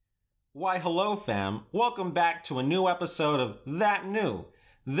Why, hello, fam. Welcome back to a new episode of That New.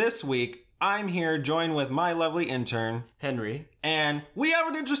 This week, I'm here joined with my lovely intern, Henry, and we have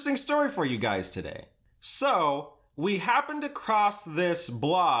an interesting story for you guys today. So, we happened across this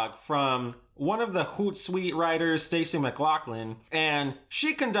blog from one of the Hootsuite writers, Stacey McLaughlin, and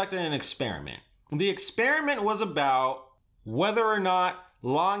she conducted an experiment. The experiment was about whether or not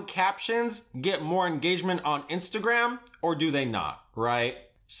long captions get more engagement on Instagram, or do they not, right?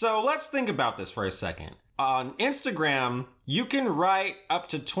 So let's think about this for a second. On Instagram, you can write up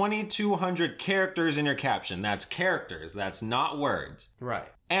to 2,200 characters in your caption. That's characters, that's not words. Right.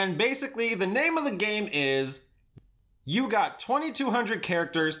 And basically, the name of the game is you got 2,200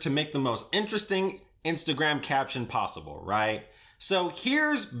 characters to make the most interesting Instagram caption possible, right? So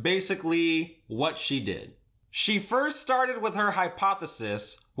here's basically what she did. She first started with her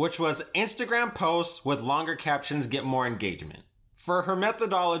hypothesis, which was Instagram posts with longer captions get more engagement. For her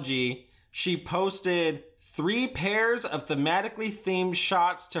methodology, she posted 3 pairs of thematically themed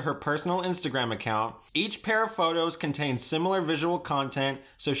shots to her personal Instagram account. Each pair of photos contains similar visual content,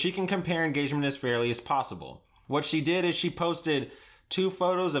 so she can compare engagement as fairly as possible. What she did is she posted 2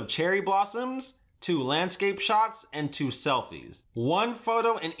 photos of cherry blossoms, 2 landscape shots, and 2 selfies. 1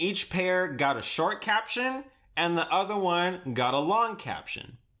 photo in each pair got a short caption, and the other one got a long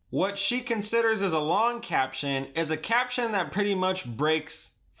caption. What she considers as a long caption is a caption that pretty much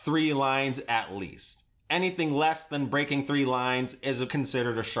breaks 3 lines at least. Anything less than breaking 3 lines is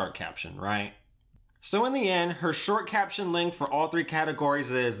considered a short caption, right? So in the end, her short caption length for all 3 categories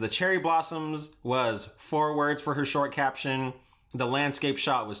is the cherry blossoms was 4 words for her short caption, the landscape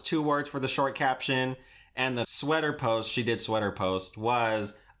shot was 2 words for the short caption, and the sweater post, she did sweater post,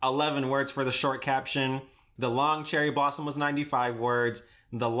 was 11 words for the short caption. The long cherry blossom was 95 words.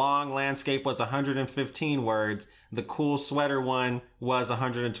 The long landscape was 115 words. The cool sweater one was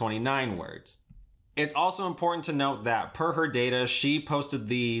 129 words. It's also important to note that per her data, she posted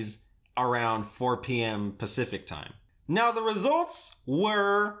these around 4 p.m. Pacific time. Now, the results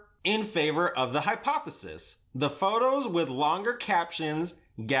were in favor of the hypothesis. The photos with longer captions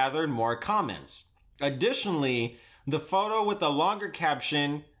gathered more comments. Additionally, the photo with the longer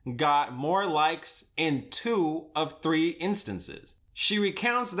caption got more likes in 2 of 3 instances. She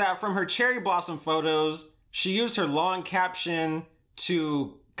recounts that from her cherry blossom photos, she used her long caption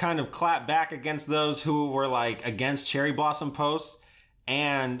to kind of clap back against those who were like against cherry blossom posts,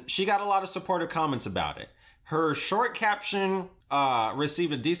 and she got a lot of supportive comments about it. Her short caption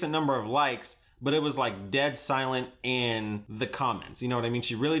received a decent number of likes, but it was like dead silent in the comments. You know what I mean?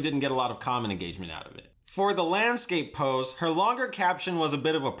 She really didn't get a lot of comment engagement out of it. For the landscape post, her longer caption was a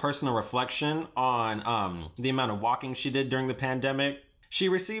bit of a personal reflection on the amount of walking she did during the pandemic. She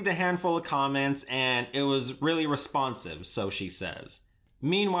received a handful of comments and it was really responsive, so she says.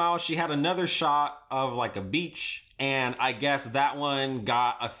 Meanwhile, she had another shot of like a beach, and I guess that one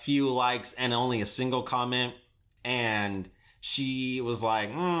got a few likes and only a single comment. And she was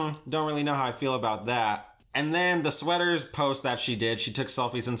like, don't really know how I feel about that. And then the sweaters post that she did, she took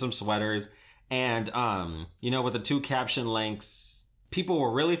selfies in some sweaters. And, with the 2 caption lengths, people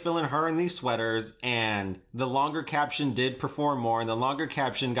were really feeling her in these sweaters, and the longer caption did perform more, and the longer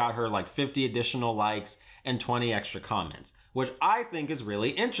caption got her like 50 additional likes and 20 extra comments, which I think is really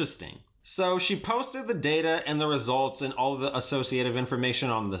interesting. So she posted the data and the results and all the associative information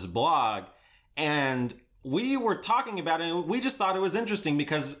on this blog, and we were talking about it, and we just thought it was interesting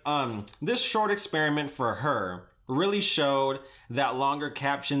because this short experiment for her really showed that longer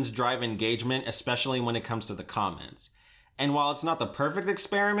captions drive engagement, especially when it comes to the comments. And while it's not the perfect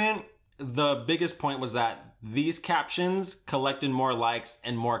experiment, the biggest point was that these captions collected more likes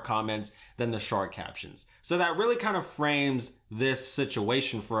and more comments than the short captions. So that really kind of frames this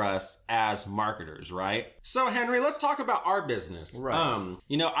situation for us as marketers, right? So Henry, let's talk about our business. Right.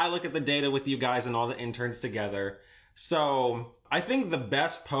 I look at the data with you guys and all the interns together. So I think the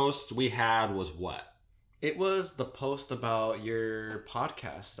best post we had was what? It was the post about your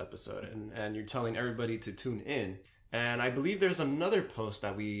podcast episode, and you're telling everybody to tune in. And I believe there's another post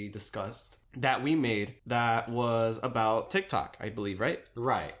that we discussed that we made that was about TikTok, I believe, right?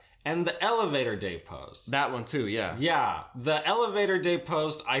 Right. And the elevator day post. That one too, yeah. Yeah. The elevator day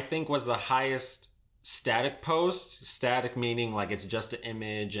post, I think, was the highest static post. Static meaning like it's just an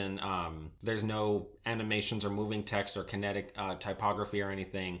image and there's no animations or moving text or kinetic typography or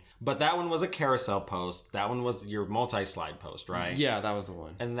anything. But that one was a carousel post. That one was your multi-slide post, right? Yeah, that was the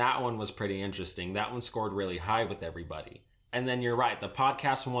one. And that one was pretty interesting. That one scored really high with everybody. And then you're right, the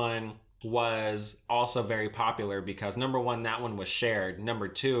podcast one was also very popular because number 1, that one was shared. Number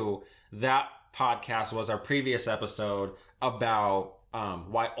 2, that podcast was our previous episode about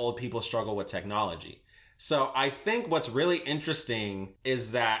why old people struggle with technology. So I think what's really interesting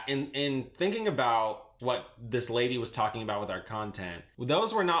is that in thinking about what this lady was talking about with our content,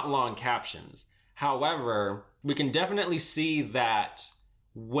 those were not long captions. However, we can definitely see that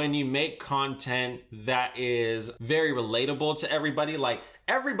when you make content that is very relatable to everybody, like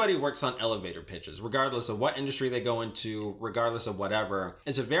everybody works on elevator pitches, regardless of what industry they go into, regardless of whatever.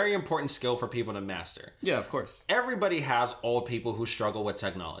 It's a very important skill for people to master. Yeah, of course. Everybody has old people who struggle with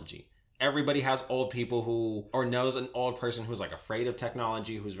technology. Everybody has old people who, or knows an old person who's like afraid of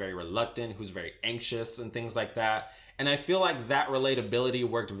technology, who's very reluctant, who's very anxious and things like that. And I feel like that relatability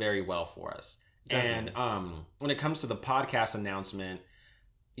worked very well for us. Definitely. And when it comes to the podcast announcement,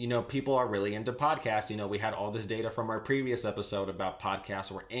 you know, people are really into podcasts. You know, we had all this data from our previous episode about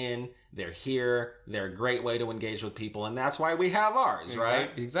podcasts were in, they're here, they're a great way to engage with people. And that's why we have ours, right?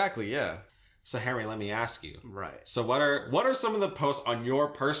 Exactly, yeah. So Henry, let me ask you. Right. So what are some of the posts on your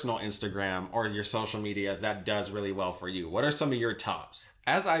personal Instagram or your social media that does really well for you? What are some of your tops?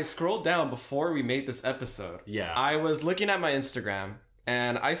 As I scrolled down before we made this episode, I was looking at my Instagram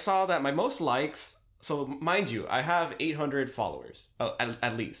and I saw that my most likes, so mind you, I have 800 followers,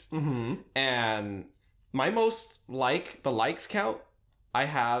 at least. Mm-hmm. And my most the likes count I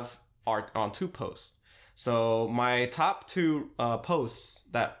have are on 2 posts. So my top 2 posts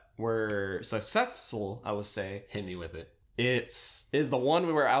that were successful, I would say. Hit me with it. Is the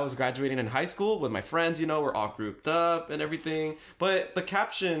one where I was graduating in high school with my friends, you know, we're all grouped up and everything. But the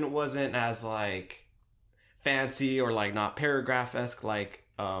caption wasn't as like fancy or like not paragraph-esque like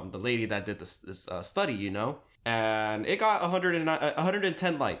the lady that did this study, you know. And it got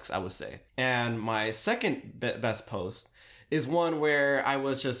 110 likes, I would say. And my second best post is one where I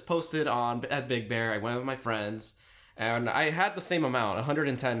was just posted at Big Bear. I went with my friends. And I had the same amount,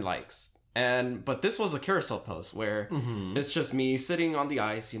 110 likes. But this was a carousel post where it's just me sitting on the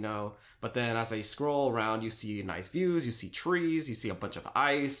ice, you know. But then as I scroll around, you see nice views, you see trees, you see a bunch of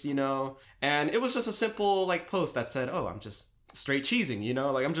ice, you know. And it was just a simple like post that said, oh, I'm just straight cheesing, you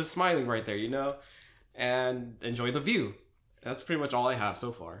know. Like I'm just smiling right there, you know. And enjoy the view. That's pretty much all I have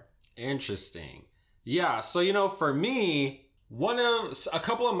so far. Interesting. Yeah, so you know, for me, a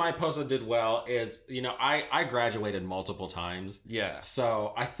couple of my posts that did well is, you know, I graduated multiple times. Yeah.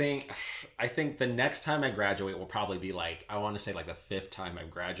 So I think the next time I graduate will probably be like, I want to say like the 5th time I've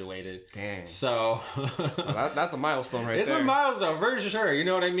graduated. Dang. So that's a milestone right there. It's a milestone for sure. You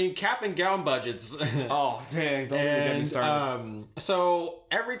know what I mean? Cap and gown budgets. Oh, dang. Don't even get me started. So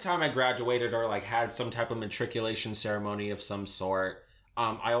every time I graduated or like had some type of matriculation ceremony of some sort,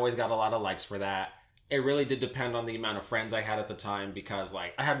 I always got a lot of likes for that. It really did depend on the amount of friends I had at the time because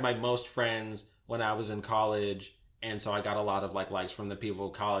like I had my most friends when I was in college. And so I got a lot of like likes from the people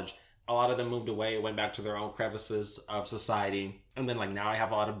of college. A lot of them moved away, went back to their own crevices of society. And then like now I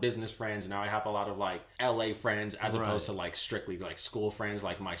have a lot of business friends. Now I have a lot of like LA friends as opposed to like strictly like school friends,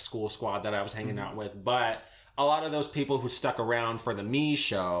 like my school squad that I was hanging out with. But a lot of those people who stuck around for the Me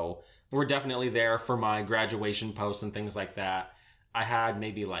show were definitely there for my graduation posts and things like that. I had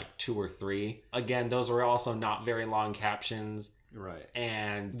maybe like 2 or 3. Again, those were also not very long captions. Right.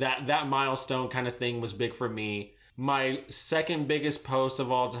 And that milestone kind of thing was big for me. My second biggest post of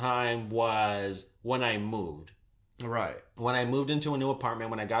all time was when I moved. Right. When I moved into a new apartment,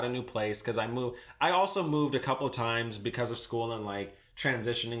 when I got a new place, because I also moved a couple of times because of school and like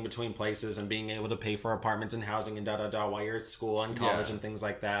transitioning between places and being able to pay for apartments and housing and while you're at school and college and things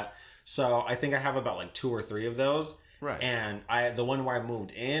like that. So I think I have about like 2 or 3 of those. Right. And the one where I moved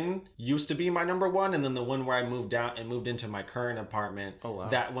in used to be my number 1. And then the one where I moved out and moved into my current apartment,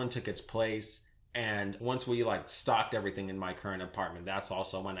 that one took its place. And once we like stocked everything in my current apartment, that's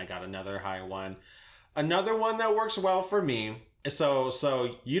also when I got another high one. Another one that works well for me. So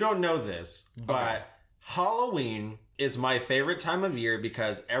you don't know this, but Halloween is my favorite time of year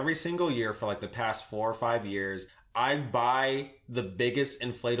because every single year for like the past 4 or 5 years, I buy the biggest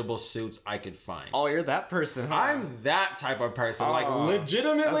inflatable suits I could find. Oh, you're that person, huh? I'm that type of person. Like,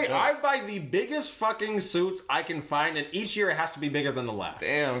 legitimately, I buy the biggest fucking suits I can find, and each year it has to be bigger than the last.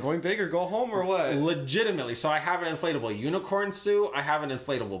 Damn, going big or go home or what? Legitimately. So I have an inflatable unicorn suit. I have an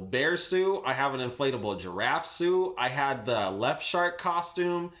inflatable bear suit. I have an inflatable giraffe suit. I had the left shark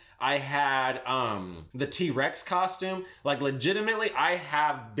costume. I had the T-Rex costume. Like, legitimately, I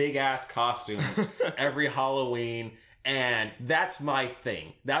have big-ass costumes every Halloween. And that's my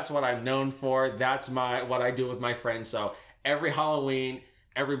thing. That's what I'm known for. That's what I do with my friends. So every Halloween,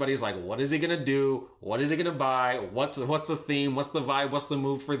 Everybody's like, what is he gonna do? What is he gonna buy? What's the theme? What's the vibe? What's the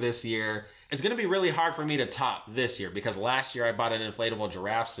move for this year? It's gonna be really hard for me to top this year because last year I bought an inflatable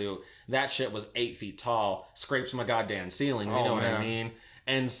giraffe suit. That shit was 8 feet tall, scrapes my goddamn ceilings. You know what I mean?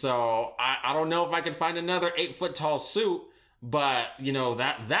 And so I don't know if I could find another 8 foot tall suit, but you know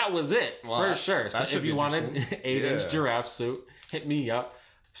that was it for sure. So if you want an 8-inch giraffe suit, hit me up.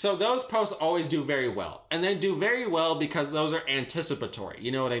 So those posts always do very well. And they do very well because those are anticipatory.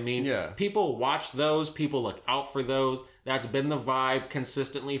 You know what I mean? Yeah. People watch those. People look out for those. That's been the vibe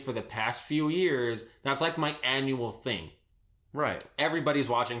consistently for the past few years. That's like my annual thing. Right. Everybody's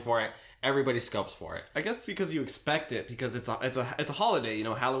watching for it. Everybody scopes for it. I guess because you expect it because it's a holiday. You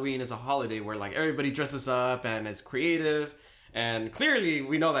know, Halloween is a holiday where like everybody dresses up and is creative. And clearly,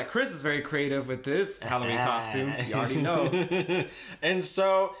 we know that Chris is very creative with this Halloween costumes. You already know. And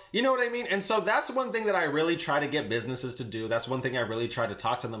so, you know what I mean? And so that's one thing that I really try to get businesses to do. That's one thing I really try to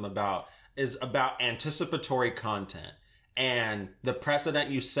talk to them about is about anticipatory content and the precedent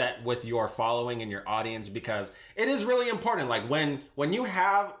you set with your following and your audience, because it is really important. Like when you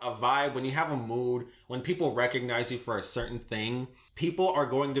have a vibe, when you have a mood, when people recognize you for a certain thing, people are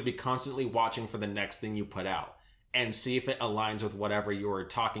going to be constantly watching for the next thing you put out. And see if it aligns with whatever you're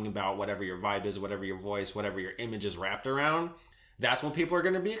talking about, whatever your vibe is, whatever your voice, whatever your image is wrapped around. That's what people are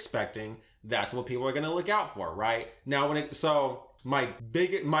going to be expecting. That's what people are going to look out for, right? Now,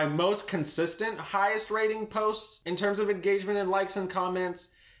 my most consistent, highest rating posts in terms of engagement and likes and comments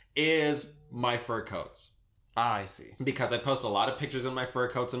is my fur coats. I see. Because I post a lot of pictures of my fur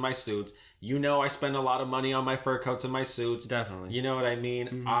coats and my suits. You know I spend a lot of money on my fur coats and my suits. Definitely. You know what I mean?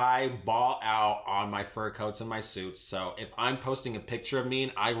 Mm-hmm. I ball out on my fur coats and my suits. So if I'm posting a picture of me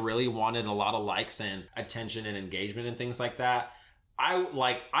and I really wanted a lot of likes and attention and engagement and things like that,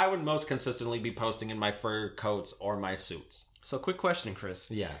 I would most consistently be posting in my fur coats or my suits. So quick question,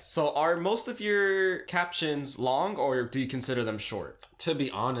 Chris. Yes. So are most of your captions long or do you consider them short? To be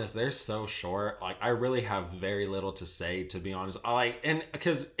honest, they're so short. Like I really have very little to say, to be honest. And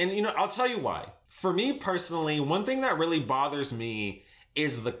you know, I'll tell you why. For me personally, one thing that really bothers me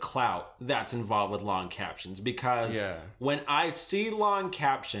is the clout that's involved with long captions, because when I see long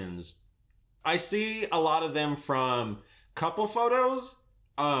captions, I see a lot of them from couple photos,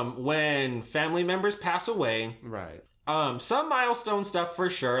 when family members pass away. Right. Some milestone stuff for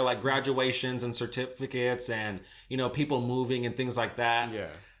sure, like graduations and certificates and, you know, people moving and things like that. Yeah.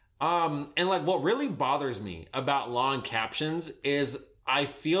 And like what really bothers me about long captions is I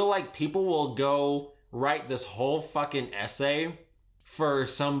feel like people will go write this whole fucking essay for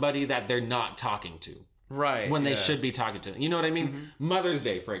somebody that they're not talking to. Right. When they should be talking to. You know what I mean? Mm-hmm. Mother's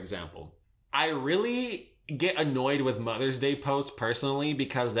Day, for example. I really get annoyed with Mother's Day posts personally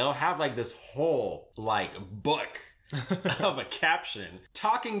because they'll have like this whole like book of a caption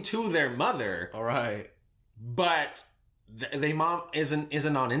talking to their mother. All right. But their mom isn't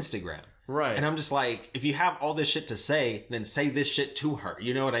on Instagram. Right. And I'm just like, if you have all this shit to say, then say this shit to her.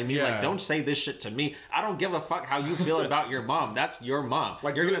 You know what I mean? Yeah. Like, don't say this shit to me. I don't give a fuck how you feel about your mom. That's your mom.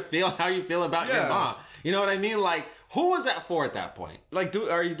 Like, you're going to feel how you feel about your mom. You know what I mean? Like, who was that for at that point? Like,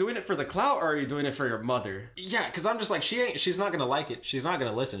 are you doing it for the clout or are you doing it for your mother? Yeah, because I'm just like, she's not going to like it. She's not going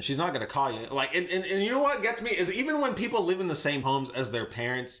to listen. She's not going to call you. Like, and you know what gets me is even when people live in the same homes as their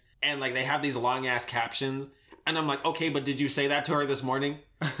parents and like they have these long ass captions, and I'm like, okay, but did you say that to her this morning?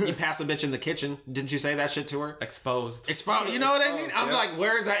 You passed a bitch in the kitchen. Didn't you say that shit to her? Exposed. You know what I mean? I'm like,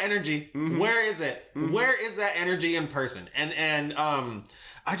 where is that energy? Mm-hmm. Where is it? Mm-hmm. Where is that energy in person? And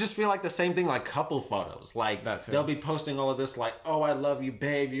I just feel like the same thing, like couple photos. Like they'll be posting all of this like, oh, I love you,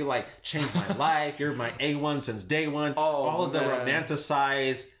 babe. You like changed my life. You're my A1 since day one. Oh, all of the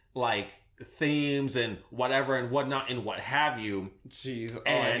romanticized like themes and whatever and whatnot and what have you. Jeez.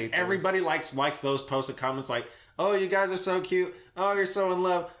 And everybody likes those posts and comments like, oh, you guys are so cute. Oh, you're so in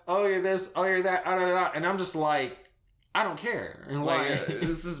love. Oh, you're this. Oh, you're that. And I'm just like, I don't care. And like,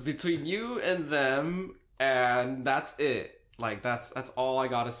 this is between you and them, and that's it. Like, that's all I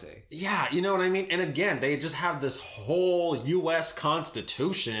gotta say. Yeah, you know what I mean? And again, they just have this whole U.S.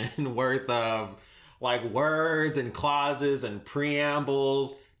 Constitution worth of like words and clauses and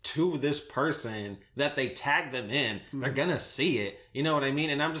preambles to this person that they tag them in. Mm-hmm. They're gonna see it. You know what I mean?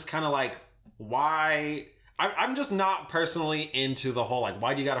 And I'm just kind of like, why? I'm just not personally into the whole, like,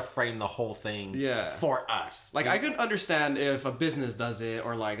 why do you gotta frame the whole thing for us? Like, I could understand if a business does it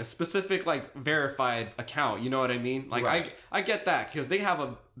or, like, a specific, like, verified account. You know what I mean? Like, right. I get that because they have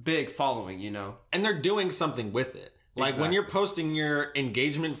a big following, you know? And they're doing something with it. Like, when you're posting your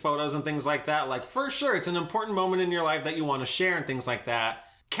engagement photos and things like that, like, for sure, it's an important moment in your life that you want to share and things like that.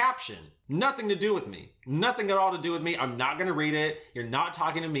 Caption. Nothing to do with me. Nothing at all to do with me. I'm not going to read it. You're not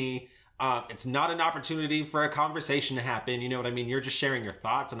talking to me. It's not an opportunity for a conversation to happen. You know what I mean? You're just sharing your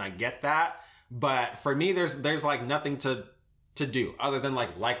thoughts, and I get that. But for me, there's like nothing to do other than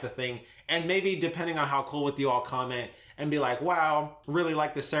like the thing. And maybe depending on how cool with you, I'll comment and be like, wow, really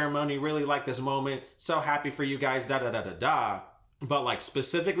like the ceremony, really like this moment. So happy for you guys, da da da da da. But like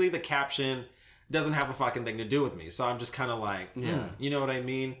specifically the caption doesn't have a fucking thing to do with me. So I'm just kind of like, you know what I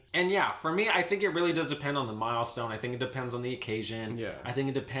mean? And yeah, for me, I think it really does depend on the milestone. I think it depends on the occasion. Yeah. I think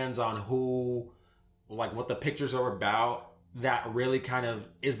it depends on who, like what the pictures are about. That really kind of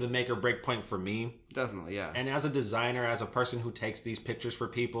is the make or break point for me. Definitely, yeah. And as a designer, as a person who takes these pictures for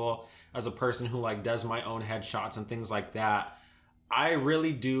people, as a person who like does my own headshots and things like that, I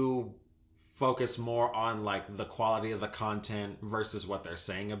really do focus more on like the quality of the content versus what they're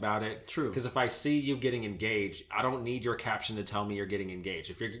saying about it. True. Because if I see you getting engaged, I don't need your caption to tell me you're getting engaged.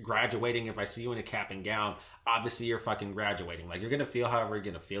 If you're graduating, if I see you in a cap and gown, obviously you're fucking graduating. Like you're going to feel however you're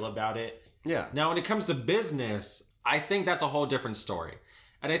going to feel about it. Yeah. Now, when it comes to business, I think that's a whole different story.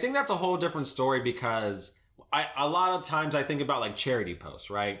 And I think that's a whole different story because a lot of times I think about like charity posts,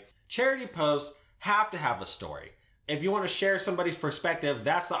 right? Charity posts have to have a story. If you want to share somebody's perspective,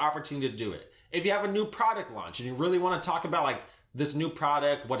 that's the opportunity to do it. If you have a new product launch and you really want to talk about like this new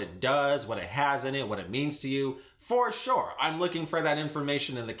product, what it does, what it has in it, what it means to you, for sure, I'm looking for that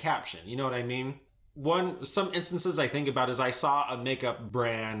information in the caption. You know what I mean? Some instances I think about is I saw a makeup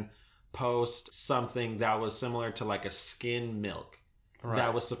brand post something that was similar to like a skin milk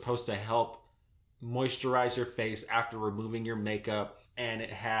that was supposed to help moisturize your face after removing your makeup, and it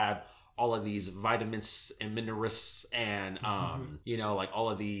had all of these vitamins and minerals and you know, like all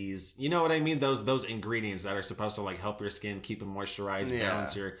of these, you know what I mean, those ingredients that are supposed to like help your skin, keep it moisturized,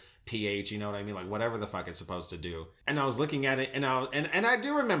 balance your pH, you know what I mean, like whatever the fuck it's supposed to do. And I was looking at it and I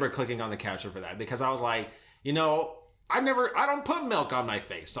do remember clicking on the caption for that because I was like, you know, I don't put milk on my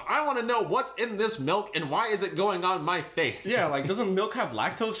face, so I want to know what's in this milk and why is it going on my face. Yeah, like doesn't milk have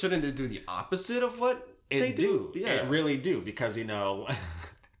lactose? Shouldn't it do the opposite of what they do? Yeah, it really do, because you know,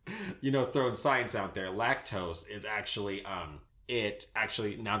 throwing science out there, lactose is actually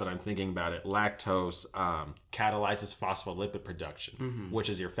now that I'm thinking about it, lactose catalyzes phospholipid production, which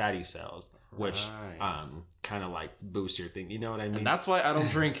is your fatty cells, which kind of like boosts your thing. You know what I mean? And that's why I don't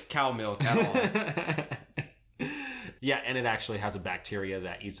drink cow milk at all. Yeah, and it actually has a bacteria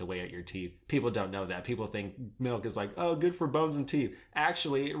that eats away at your teeth. People don't know that. People think milk is like, oh, good for bones and teeth.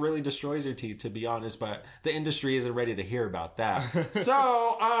 Actually, it really destroys your teeth, to be honest, but the industry isn't ready to hear about that.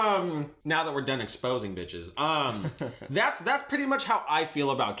 So, now that we're done exposing bitches, that's pretty much how I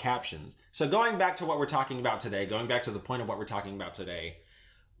feel about captions. So going back to what we're talking about today, going back to the point of what we're talking about today,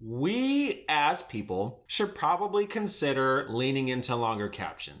 we as people should probably consider leaning into longer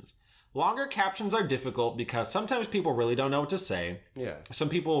captions. Longer captions are difficult because sometimes people really don't know what to say. Yeah. Some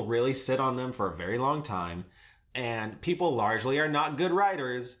people really sit on them for a very long time. And people largely are not good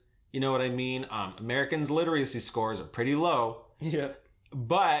writers. You know what I mean? Americans' literacy scores are pretty low. Yeah.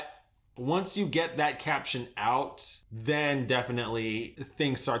 But once you get that caption out, then definitely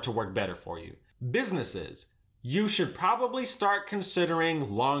things start to work better for you. Businesses, you should probably start considering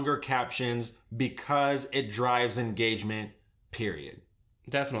longer captions because it drives engagement, period.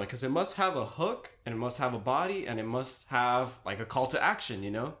 Definitely, because it must have a hook, and it must have a body, and it must have like a call to action,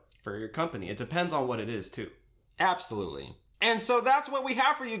 you know, for your company. It depends on what it is too. Absolutely. And so that's what we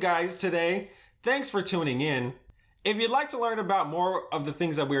have for you guys today. Thanks for tuning in. If you'd like to learn about more of the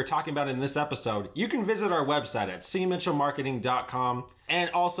things that we were talking about in this episode, you can visit our website at cmitchellmarketing.com and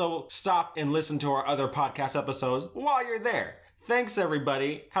also stop and listen to our other podcast episodes while you're there. Thanks,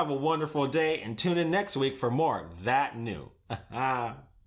 everybody. Have a wonderful day and tune in next week for more That New.